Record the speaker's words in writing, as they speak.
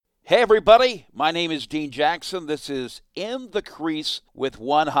Hey, everybody. My name is Dean Jackson. This is In the Crease with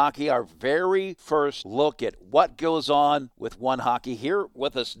One Hockey, our very first look at what goes on with One Hockey. Here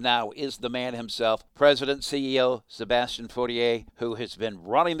with us now is the man himself, President CEO Sebastien Fortier, who has been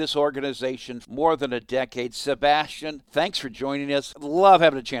running this organization for more than a decade. Sebastien, thanks for joining us. Love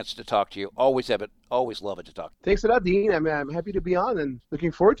having a chance to talk to you. Always love it to talk. Thanks a lot, Dean. I'm happy to be on and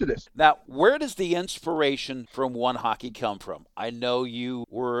looking forward to this. Now, where does the inspiration from One Hockey come from? I know you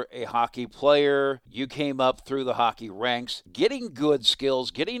were a hockey player. You came up through the hockey ranks. Getting good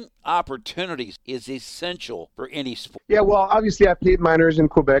skills, getting opportunities is essential for any sport. Yeah, well, obviously I played minors in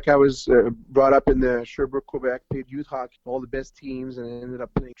Quebec. I was brought up in the Sherbrooke, Quebec, played youth hockey, all the best teams, and ended up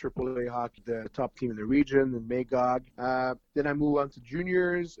playing AAA hockey, the top team in the region, in Magog. Then I moved on to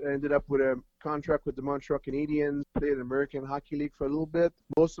juniors, ended up with a contract with the Montreal Canadiens, played in American Hockey League for a little bit.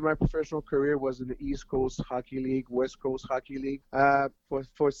 Most of my professional career was in the East Coast Hockey League, West Coast Hockey League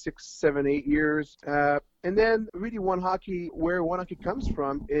for 6, 7, 8 years. And then really where One Hockey comes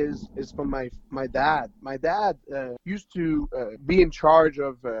from is from my dad. My dad used to be in charge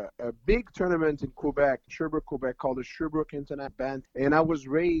of a big tournament in Quebec, Sherbrooke, Quebec, called the Sherbrooke Internet Band. And I was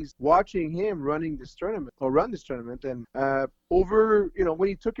raised watching him run this tournament. And when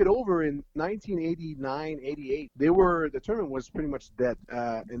he took it over in 1989, 88, the tournament was pretty much dead,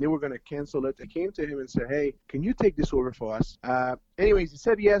 and they were going to cancel it. I came to him and said, hey, can you take this over for us? Anyways, he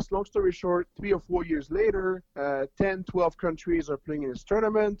said yes. Long story short, 3 or 4 years later, 10, 12 countries are playing in this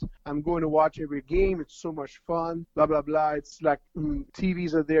tournament. I'm going to watch every game. It's so much fun, blah, blah, blah. It's like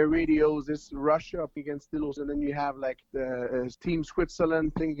TVs are there, radios. It's Russia up against Littles, and then you have like the team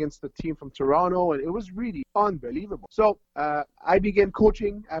Switzerland playing against the team from Toronto, and it was really unbelievable. So I began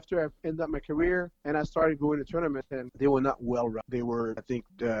coaching after I ended up my career, and I started going to tournaments, and they were not well run. They were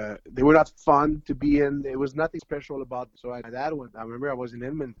not fun to be in. There was nothing special about them. So I remember I was in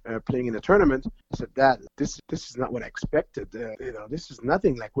Edmonton playing in a tournament. I said, Dad, this is not what I expected. This is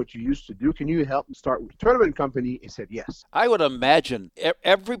nothing like what you used to do. Can you help me start with a tournament company? He said, yes. I would imagine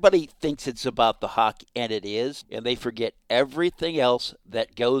everybody thinks it's about the hockey, and it is, and they forget everything else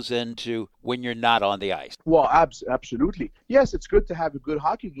that goes into when you're not on the ice. Well, absolutely. Yes, it's good to have a good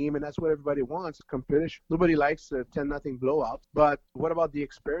hockey game, and that's what everybody wants, competition. Nobody likes a 10-0 blowout, but what about the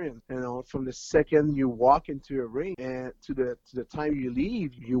experience? From the second you walk into a ring and to the time you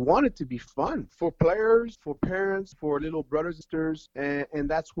leave, you want it to be fun for players, for parents, for little brothers and sisters, and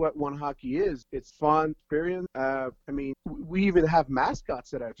that's what One Hockey is. It's fun, experience. We even have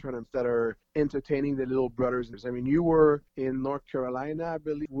mascots at our tournaments that are entertaining the little brothers. I mean, you were in North Carolina, I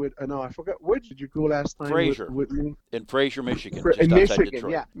believe, I forgot. Where did you go last time? Fraser. With me? In Fraser, Michigan. In Michigan,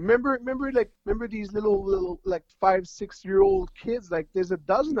 Detroit. yeah. Remember these little like 5, 6-year-old kids? Like there's a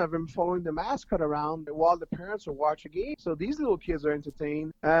dozen of them following the mascot around while the parents are watching a game. So these little kids are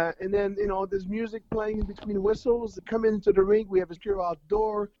entertained. And then there's music playing in between whistles. They come into the rink. We have a secure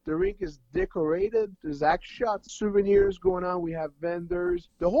outdoor. The rink is decorated. There's action shots, souvenirs going on. We have vendors.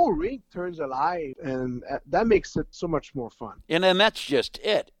 The whole rink turns alive, and that makes it so much more fun. And then that's just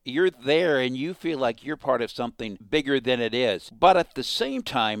it. You're there and you feel like you're part of something bigger than it is. But at the same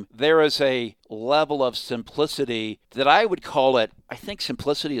time, there is a level of simplicity that I would call it, I think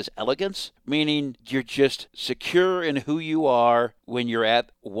simplicity is elegance, meaning you're just secure in who you are when you're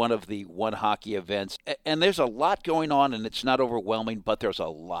at one of the One Hockey events. And there's a lot going on, and it's not overwhelming, but there's a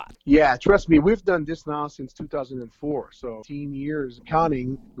lot. Yeah, trust me, we've done this now since 2004. So 15 years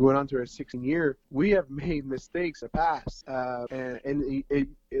counting, going on to our 16th year. We have made mistakes in the past, and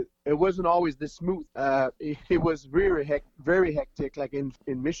it wasn't always this smooth. It was very hectic. Like in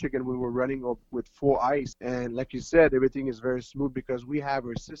Michigan, we were running up with 4 ice. And like you said, everything is very smooth because we have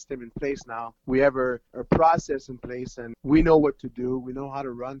our system in place now. We have our process in place, and we know what to do. We know how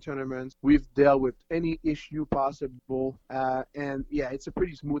to run tournaments. We've dealt with any issue possible. And yeah, it's a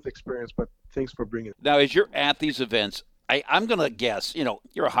pretty smooth experience, but thanks for bringing it. Now, as you're at these events, I'm going to guess,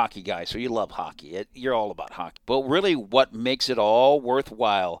 you're a hockey guy, so you love hockey. You're all about hockey. But really what makes it all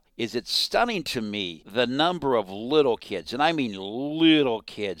worthwhile is it's stunning to me the number of little kids, and I mean little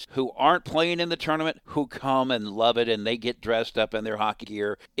kids, who aren't playing in the tournament, who come and love it, and they get dressed up in their hockey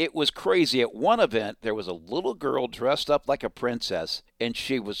gear. It was crazy. At one event, there was a little girl dressed up like a princess, and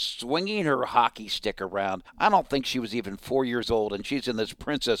she was swinging her hockey stick around. I don't think she was even 4 years old, and she's in this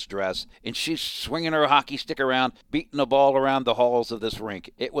princess dress, and she's swinging her hockey stick around, beating the ball around the halls of this rink.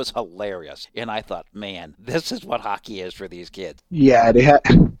 It was hilarious. And I thought, man, this is what hockey is for these kids. Yeah,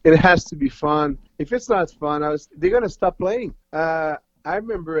 it has to be fun. If it's not fun, they're going to stop playing. I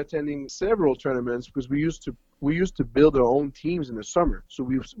remember attending several tournaments because we used to we used to build our own teams in the summer. So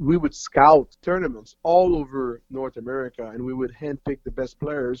we would scout tournaments all over North America, and we would handpick the best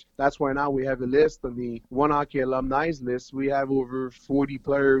players. That's why now we have a list on the One Hockey alumni's list. We have over 40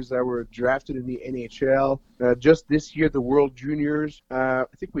 players that were drafted in the NHL. Just this year, the World Juniors, I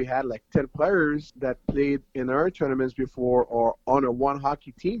think we had like 10 players that played in our tournaments before or on a One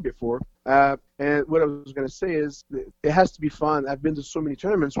Hockey team before. And what I was going to say is it has to be fun. I've been to so many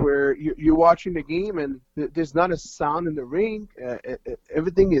tournaments where you're watching the game and there's not a sound in the ring.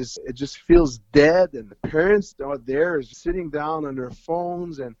 Everything it just feels dead, and the parents are there sitting down on their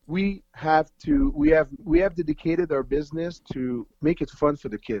phones, and we have dedicated our business to make it fun for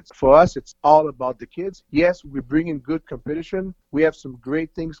the kids. For us, it's all about the kids. Yes, we bring in good competition. We have some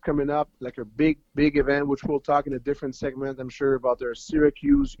great things coming up, like a big event, which we'll talk in a different segment, I'm sure, about our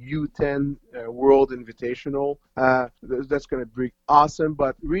Syracuse U10 World Invitational. That's going to be awesome.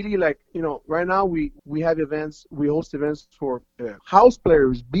 But really, right now we have events. We host events for house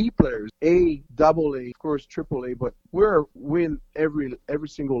players, B players, A, double A, of course, triple A. But we're in every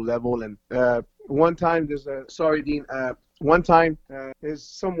single level. And one time one time, there's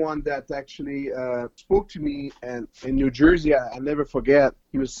someone that actually spoke to me, and in New Jersey, I'll never forget.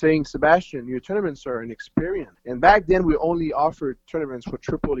 He was saying, Sebastian, your tournaments are an experience. And back then, we only offered tournaments for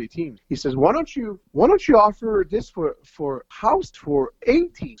AAA teams. He says, why don't you offer this for A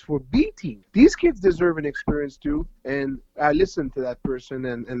teams, for B teams? These kids deserve an experience too. And I listened to that person,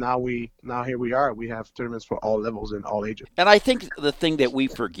 and now here we are. We have tournaments for all levels and all ages. And I think the thing that we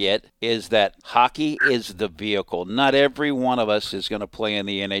forget is that hockey is the vehicle. Not every one of us is going to play in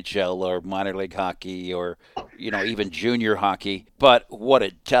the NHL or minor league hockey or even junior hockey. But what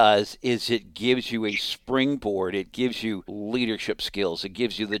it does is it gives you a springboard. It gives you leadership skills. It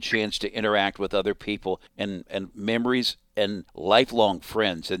gives you the chance to interact with other people and memories and lifelong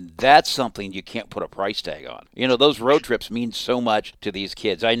friends. And that's something you can't put a price tag on. Those road trips mean so much to these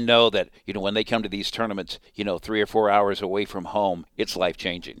kids. I know that, when they come to these tournaments, 3 or 4 hours away from home, it's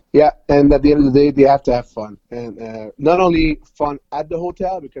life-changing. Yeah, and at the end of the day, they have to have fun. And not only fun at the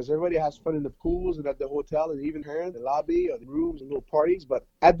hotel, because everybody has fun in the pools and at the hotel and even here in the lobby or the rooms and little parties, but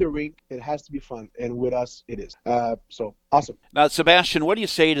at the rink, it has to be fun. And with us, it is. So awesome. Now, Sebastian, what do you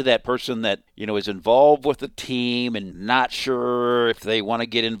say to that person that, is involved with the team and not sure if they want to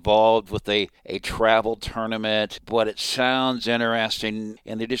get involved with a travel tournament, but it sounds interesting,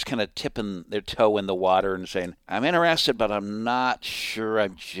 and they're just kind of tipping their toe in the water and saying, I'm interested, but I'm not sure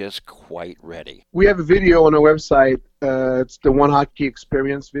I'm just quite ready? We have a video on our website. It's the One Hockey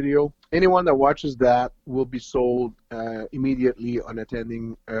Experience video. Anyone that watches that will be sold immediately on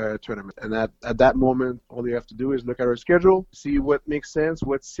attending a tournament. And at that moment, all you have to do is look at our schedule, see what makes sense,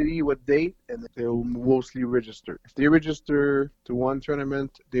 what city, what date, and they'll mostly register. If they register to one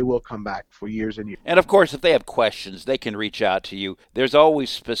tournament, they will come back for years and years. And of course, if they have questions, they can reach out to you. There's always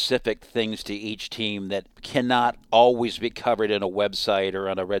specific things to each team that cannot always be covered in a website or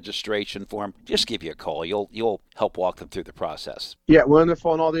on a registration form. Just give you a call. You'll help walk them through the process. Yeah, we're on the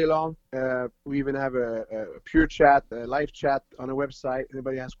phone all day long. We even have a pure chat, a live chat on our website.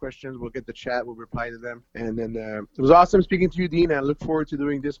 Anybody has questions, we'll get the chat, we'll reply to them. And then it was awesome speaking to you, Dean. I look forward to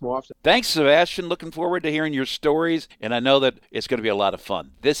doing this more often. Thanks, Sebastian. Looking forward to hearing your stories, and I know that it's going to be a lot of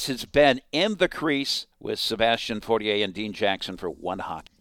fun. This has been In the Crease with Sebastian Fortier and Dean Jackson for One Hockey.